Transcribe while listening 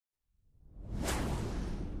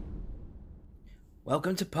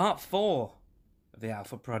Welcome to part 4 of the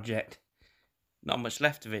Alpha project. Not much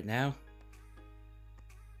left of it now.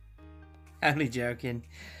 Only joking.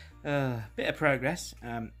 Bit of progress.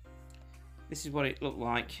 This is what it looked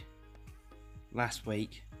like last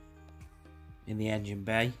week in the engine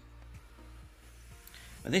bay.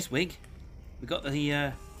 But this week we got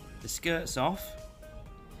the skirts off,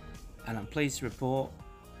 and I'm pleased to report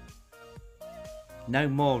no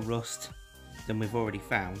more rust than we've already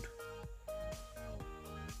found.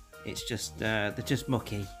 It's just they're just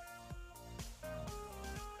mucky.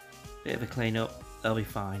 Bit of a clean up, they'll be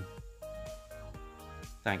fine.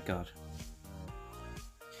 Thank God.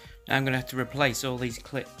 Now I'm going to have to replace all these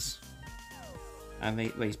clips and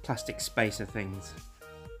these plastic spacer things.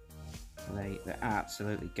 They're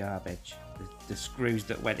absolutely garbage. The screws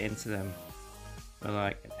that went into them were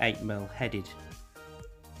like 8mm headed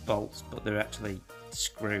bolts, but they're actually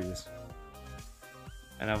screws.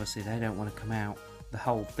 And obviously they don't want to come out. The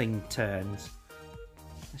whole thing turns.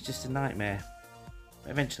 It's just a nightmare.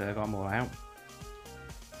 But eventually I got them all out.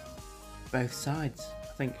 Both sides.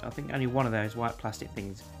 I think only one of those white plastic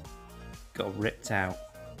things got ripped out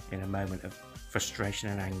in a moment of frustration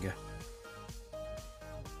and anger.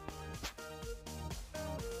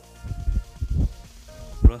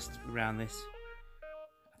 Rust around this.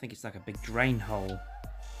 I think it's like a big drain hole.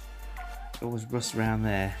 Always rust around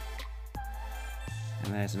there.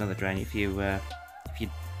 And there's another drain. If you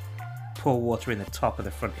pour water in the top of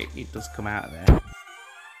the front, it does come out of there.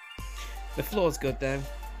 The floor's good though,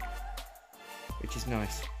 which is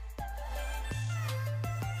nice.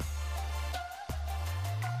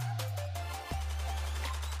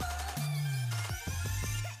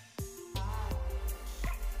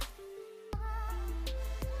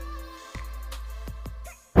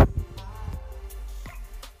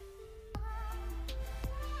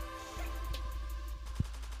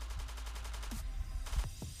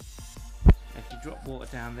 If you drop water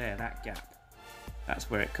down there, that gap, that's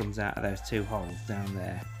where it comes out of those two holes down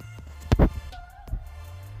there.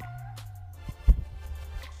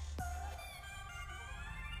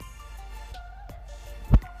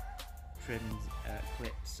 Trimmed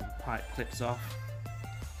clips and pipe clips off,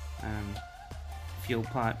 fuel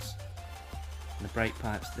pipes and the brake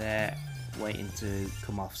pipes there, waiting to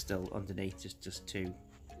come off still underneath, just two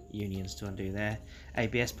unions to undo there.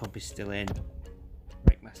 ABS pump is still in,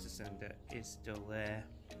 brake master cylinder is still there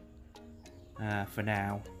for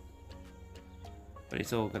now, but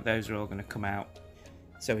it's all good. Those are all going to come out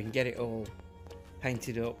so we can get it all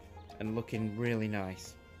painted up and looking really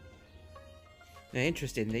nice. Now,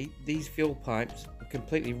 interestingly, these fuel pipes are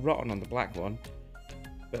completely rotten on the black one,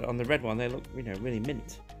 but on the red one they look, really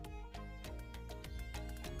mint.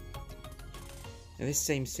 Now this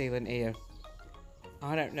seam sealant here,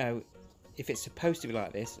 I don't know if it's supposed to be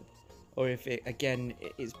like this, or if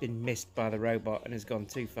it's been missed by the robot and has gone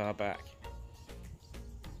too far back.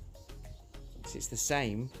 It's the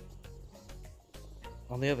same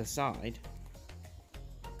on the other side,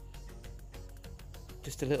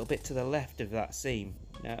 just a little bit to the left of that seam.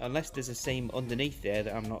 Now, unless there's a seam underneath there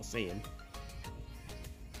that I'm not seeing,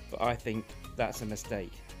 but I think that's a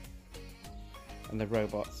mistake and the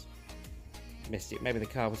robots missed it. Maybe the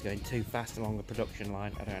car was going too fast along the production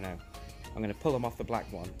line, I don't know. I'm going to pull them off the black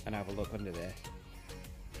one and have a look under there.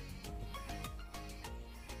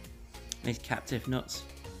 These captive nuts,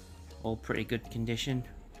 all pretty good condition.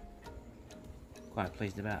 Quite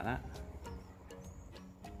pleased about that.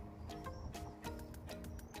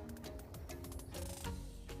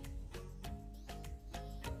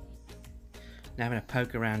 Now I'm going to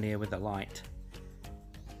poke around here with the light.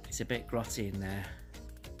 It's a bit grotty in there,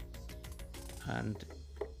 and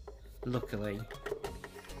luckily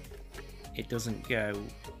it doesn't go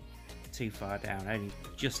too far down, only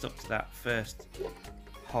just up to that first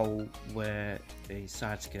hole where the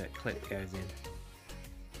side skirt clip goes in.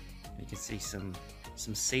 You can see some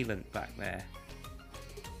sealant back there,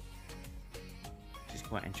 which is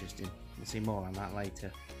quite interesting. We'll see more on that later.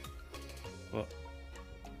 But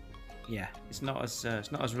yeah, it's not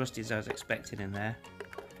as rusty as I was expecting in there.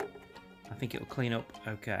 I think it'll clean up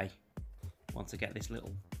okay once I get this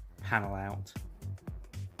little panel out.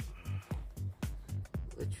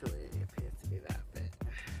 Literally, it appears to be that bit.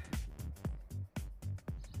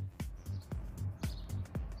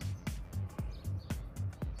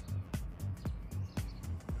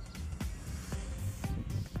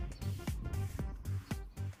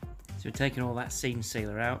 So we're taking all that seam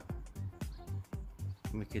sealer out,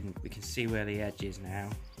 and we can see where the edge is now.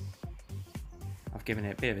 I've given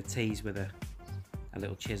it a bit of a tease with a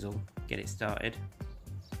little chisel, get it started.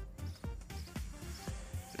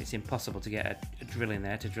 But it's impossible to get a drill in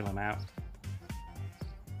there to drill them out.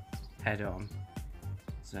 head on,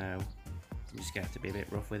 so I'm just going to have to be a bit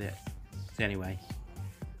rough with it. So anyway,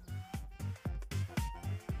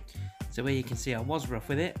 so where you can see I was rough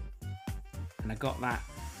with it, and I got that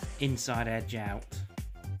inside edge out.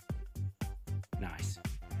 Nice.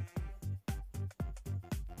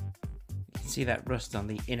 You can see that rust on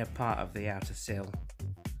the inner part of the outer sill.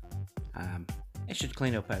 It should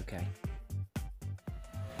clean up okay.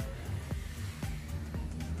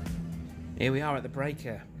 Here we are at the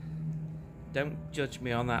breaker. Don't judge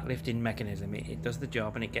me on that lifting mechanism. It does the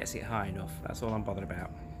job and it gets it high enough. That's all I'm bothered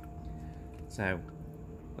about. So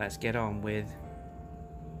let's get on with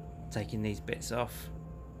taking these bits off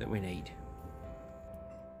that we need.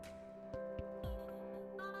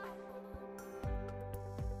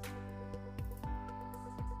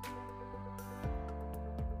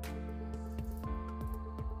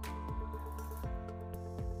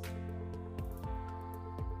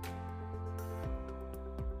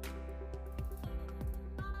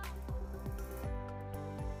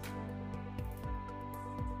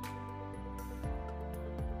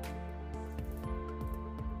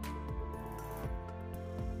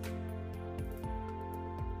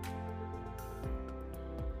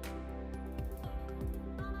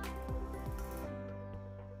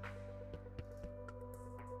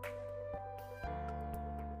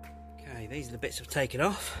 Okay, these are the bits I've taken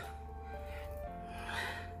off.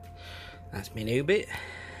 That's my new bit.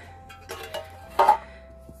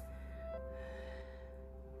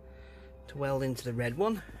 To weld into the red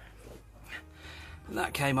one. And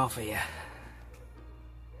that came off here.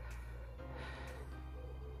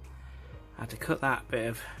 I had to cut that bit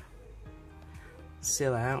of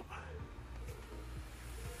sill out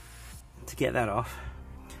to get that off.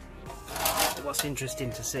 What's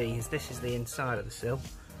interesting to see is this is the inside of the sill.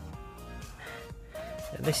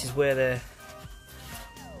 And this is where they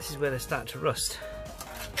start to rust.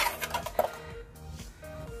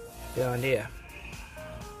 Behind here.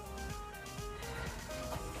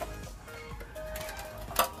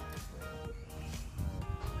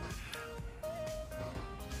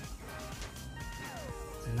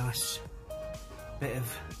 There's a nice bit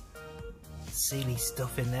of sealy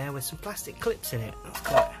stuff in there with some plastic clips in it. That's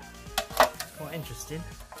quite interesting.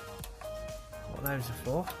 What those are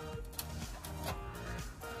for.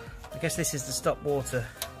 I guess this is to stop water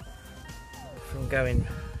from going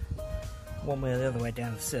one way or the other way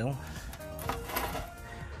down the sill.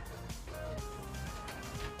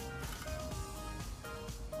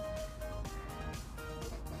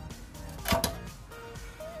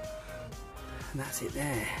 And that's it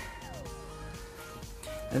there.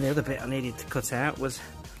 And the other bit I needed to cut out was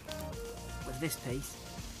this piece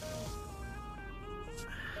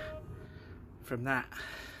from that,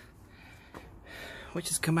 which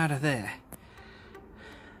has come out of there.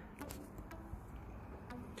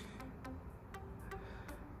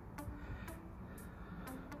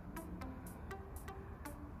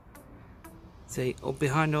 See, up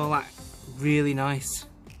behind all that really nice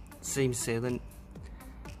seam sealant,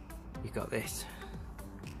 you've got this.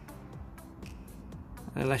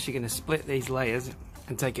 And unless you're going to split these layers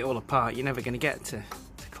and take it all apart, you're never going to get to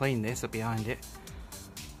clean this up behind it.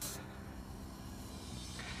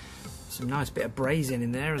 Some nice bit of brazing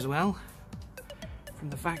in there as well from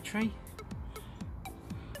the factory.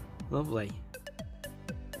 Lovely.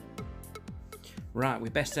 Right, we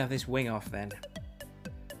best have this wing off then.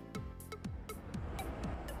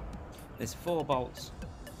 There's 4 bolts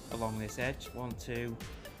along this edge, 1, 2,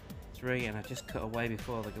 3, and I just cut away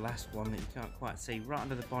before the last one that you can't quite see, right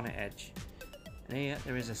under the bonnet edge. And here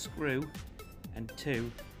there is a screw and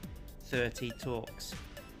 2 30 Torx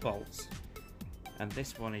bolts. And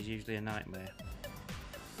this one is usually a nightmare.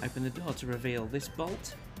 Open the door to reveal this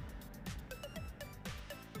bolt.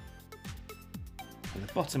 And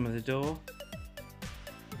the bottom of the door,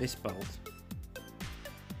 this bolt.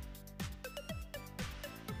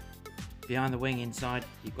 Behind the wing inside,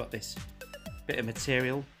 you've got this bit of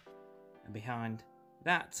material. And behind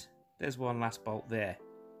that, there's one last bolt there.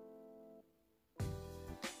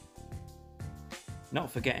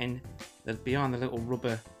 Not forgetting that behind the little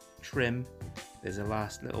rubber trim, there's a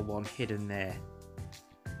last little one hidden there.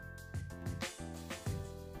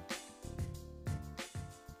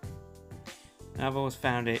 Now, I've always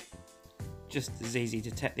found it just as easy to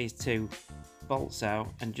take these 2 bolts out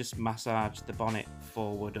and just massage the bonnet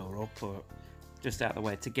forward or up or just out of the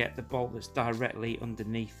way to get the bolt that's directly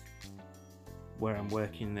underneath where I'm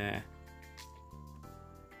working there.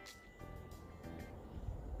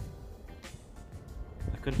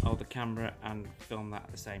 I couldn't hold the camera and film that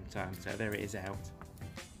at the same time, so there it is out.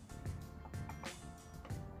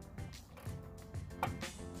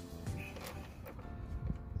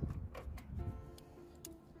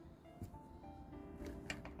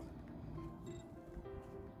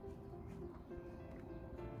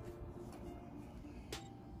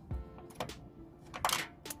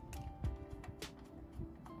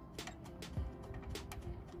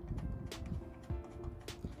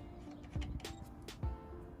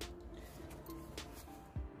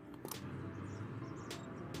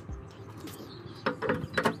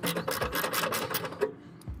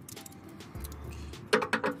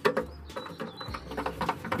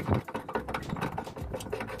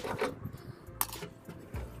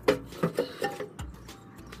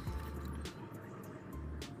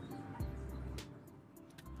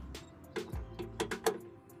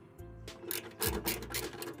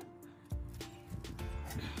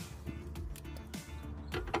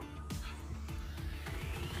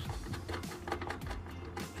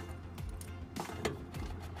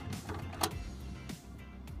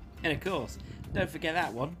 And of course, don't forget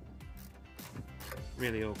that one.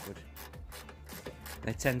 Really awkward.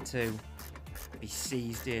 They tend to be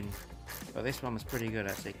seized in, but this one was pretty good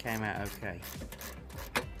actually, it came out okay.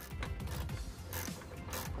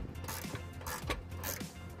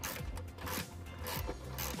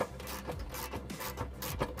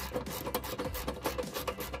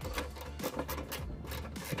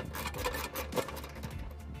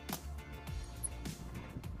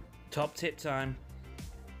 Top tip time.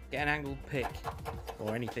 Get an angled pick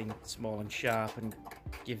or anything small and sharp and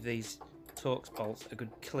give these Torx bolts a good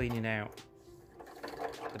cleaning out.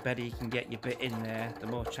 The better you can get your bit in there, the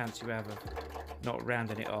more chance you have of not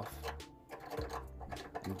rounding it off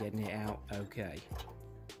and getting it out okay.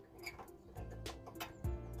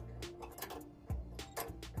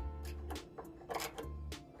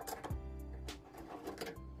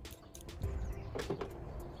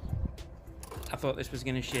 I thought this was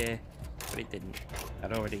going to shear, but it didn't.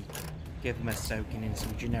 I'd already given them a soaking in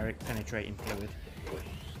some generic penetrating fluid.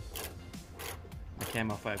 It came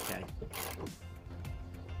off okay.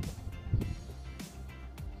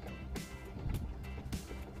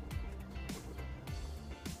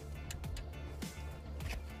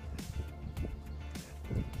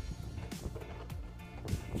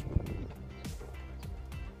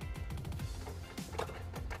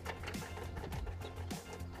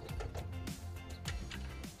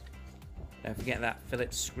 Don't forget that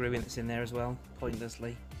Phillips screw that's in there as well,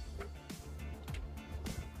 pointlessly.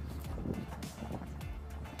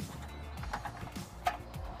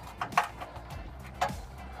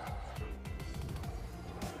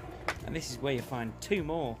 And this is where you find two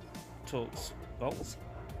more Torx bolts,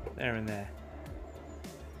 there and there.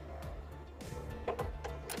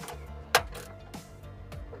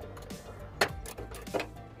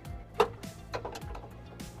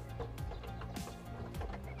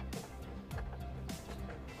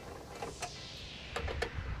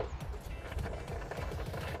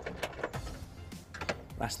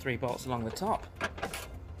 Last three bolts along the top.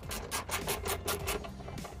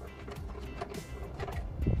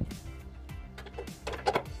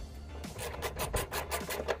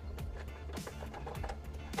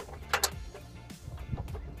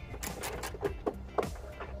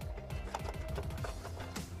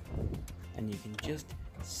 And you can just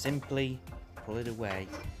simply pull it away.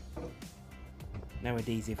 No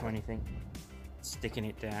adhesive or anything. Sticking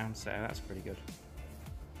it down, so that's pretty good.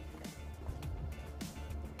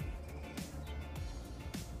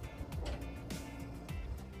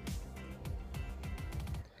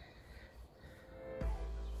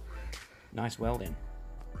 Nice welding.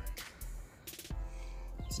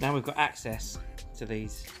 So now we've got access to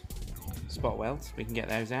these spot welds. We can get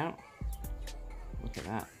those out. Look at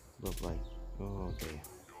that. Lovely. Oh dear.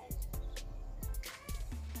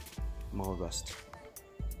 More rust.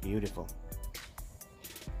 Beautiful.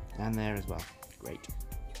 And there as well. Great.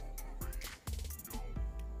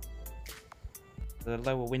 The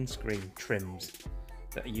lower windscreen trims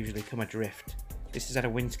that usually come adrift. This has had a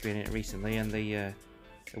windscreen in it recently, and the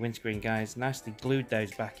windscreen guys nicely glued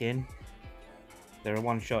those back in. They're a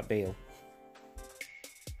one-shot deal.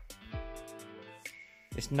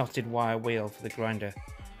 This knotted wire wheel for the grinder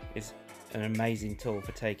is an amazing tool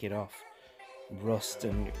for taking off rust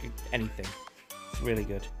and anything. It's really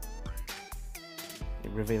good.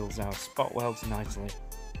 It reveals our spot welds nicely.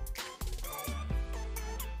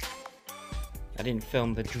 I didn't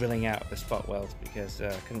film the drilling out of the spot welds because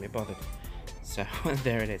I couldn't be bothered. So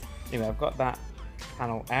there it is. Anyway, I've got that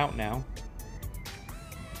panel out now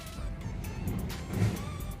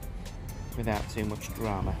without too much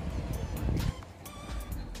drama.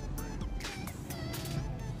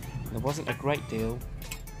 There wasn't a great deal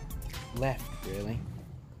left really.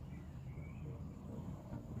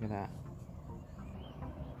 Look at that.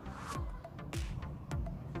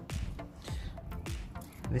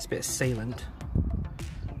 This bit of sealant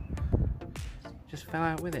just fell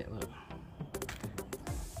out with it, look.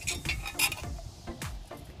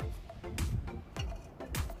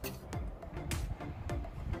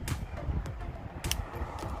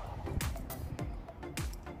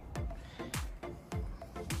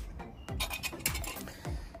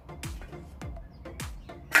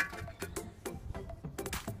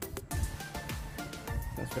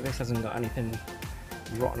 But this hasn't got anything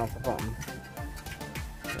rotten off the bottom.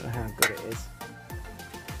 Don't know how good it is.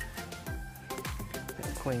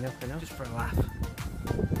 It'll clean up enough. Just for a laugh,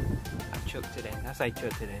 I chucked it in. I say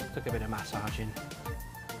chucked it in. Took a bit of massaging,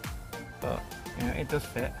 but you know, it does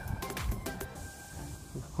fit.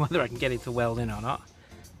 Whether I can get it to weld in or not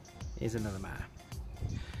is another matter.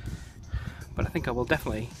 But I think I will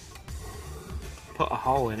definitely put a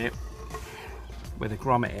hole in it with a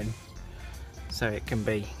grommet in, so it can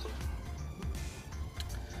be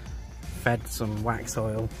fed some wax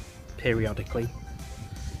oil periodically.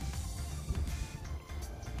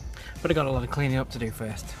 But I've got a lot of cleaning up to do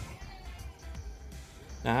first.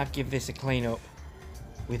 Now I'd give this a clean up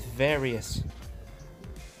with various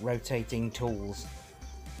rotating tools,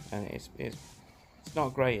 and it's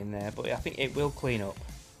not great in there, but I think it will clean up.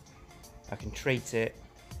 I can treat it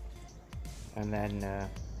and then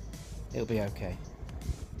it'll be okay.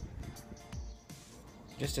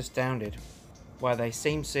 Just astounded why they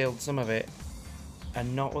seam sealed some of it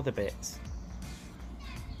and not other bits.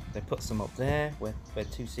 They put some up there where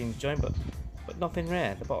two seams join, but nothing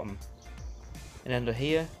there at the bottom. And under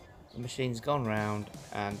here, the machine's gone round,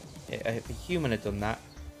 and if a human had done that,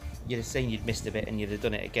 you'd have seen you'd missed a bit and you'd have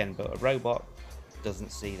done it again, but a robot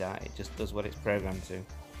doesn't see that, it just does what it's programmed to.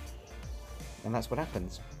 And that's what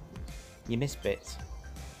happens. You miss bits.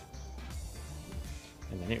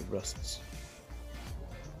 And then it rusts.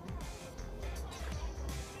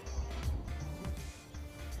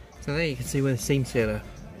 So there you can see where the seam sealer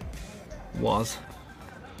was,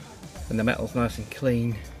 and the metal's nice and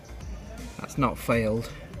clean. That's not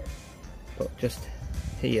failed, but just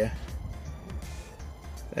here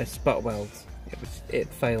there's spot welds. It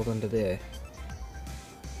failed under there,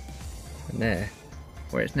 and there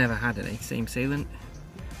where it's never had any seam sealant,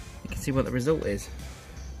 you can see what the result is,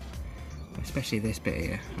 especially this bit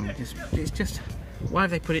here. I mean, it's just why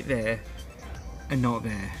have they put it there and not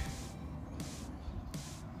there?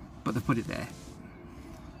 But they've put it there.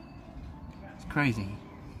 It's crazy.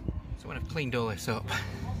 So when I've cleaned all this up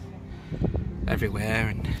everywhere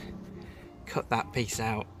and cut that piece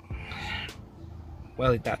out,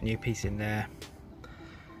 welded that new piece in there,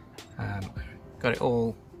 got it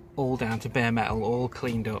all down to bare metal, all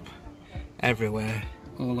cleaned up everywhere,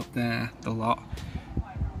 all up there, the lot.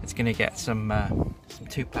 It's going to get some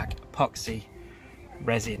 2-pack epoxy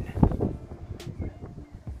resin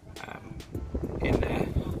in there.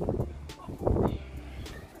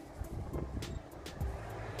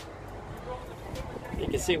 You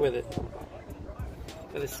can see where the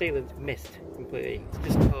sealant's missed completely.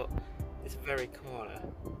 It's just caught this very corner,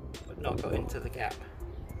 but not got into the gap.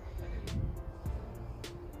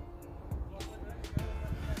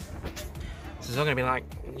 So it's all going to be like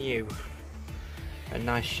new, a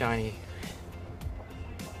nice shiny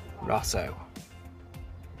Rosso.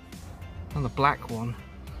 On the black one,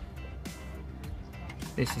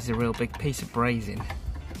 this is a real big piece of brazing.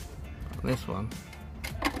 This one,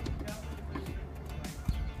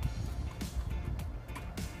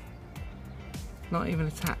 not even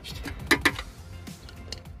attached.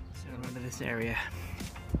 So remember, this area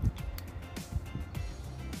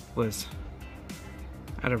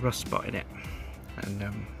had a rust spot in it,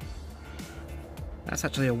 and that's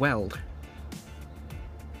actually a weld,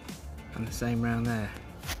 and the same round there.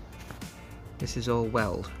 This is all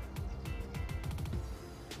weld,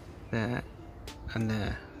 there and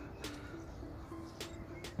there.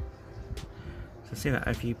 So I see that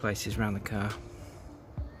a few places around the car.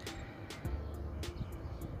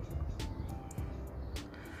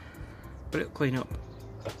 But it'll clean up.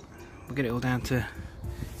 We'll get it all down to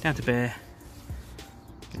bare,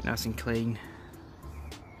 get it nice and clean,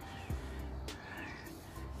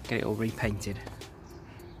 get it all repainted.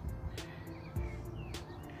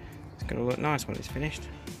 It's gonna look nice when it's finished.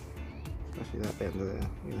 Especially that bit under there.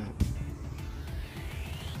 Look at that.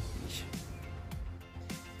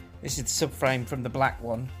 This is the subframe from the black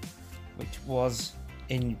one, which was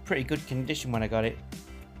in pretty good condition when I got it.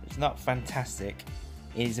 It's not fantastic.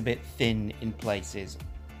 It is a bit thin in places,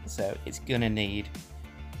 so it's gonna need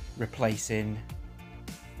replacing,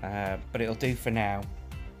 but it'll do for now.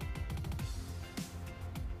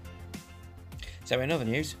 So in other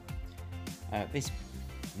news, this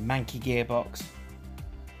manky gearbox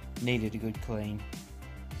needed a good clean.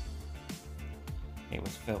 It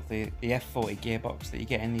was filthy. The F40 gearbox that you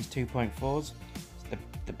get in these 2.4s is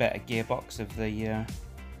the better gearbox of the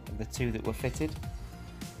two that were fitted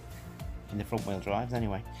in the front wheel drives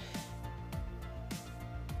anyway.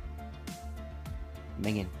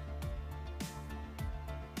 Minging.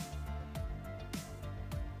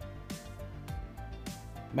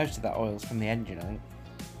 Most of that oil's from the engine, I think.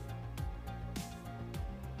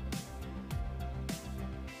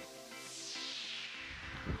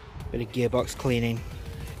 Bit of gearbox cleaning.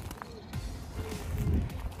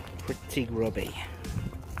 Pretty grubby.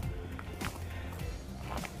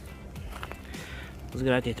 It's a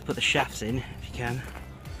good idea to put the shafts in if you can.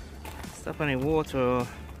 Stop any water or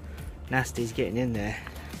nasties getting in there.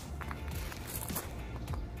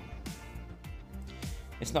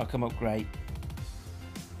 It's not come up great,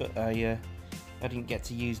 but I I didn't get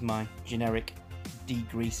to use my generic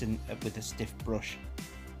degreasing with a stiff brush.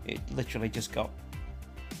 It literally just got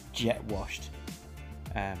jet washed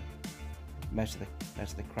most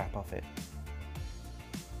of the crap off it.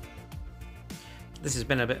 This has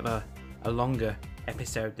been a bit of a longer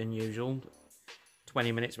episode than usual,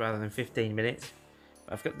 20 minutes rather than 15 minutes.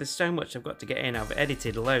 But there's so much I've got to get in. I've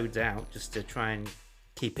edited loads out just to try and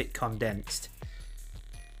keep it condensed.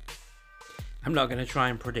 I'm not going to try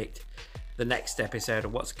and predict the next episode or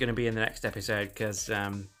what's going to be in the next episode, because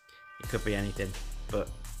it could be anything. But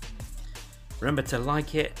remember to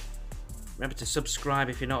like it, remember to subscribe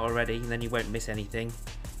if you're not already, and then you won't miss anything,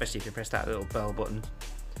 especially if you press that little bell button.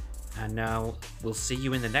 And now we'll see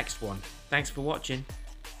you in the next one. Thanks for watching.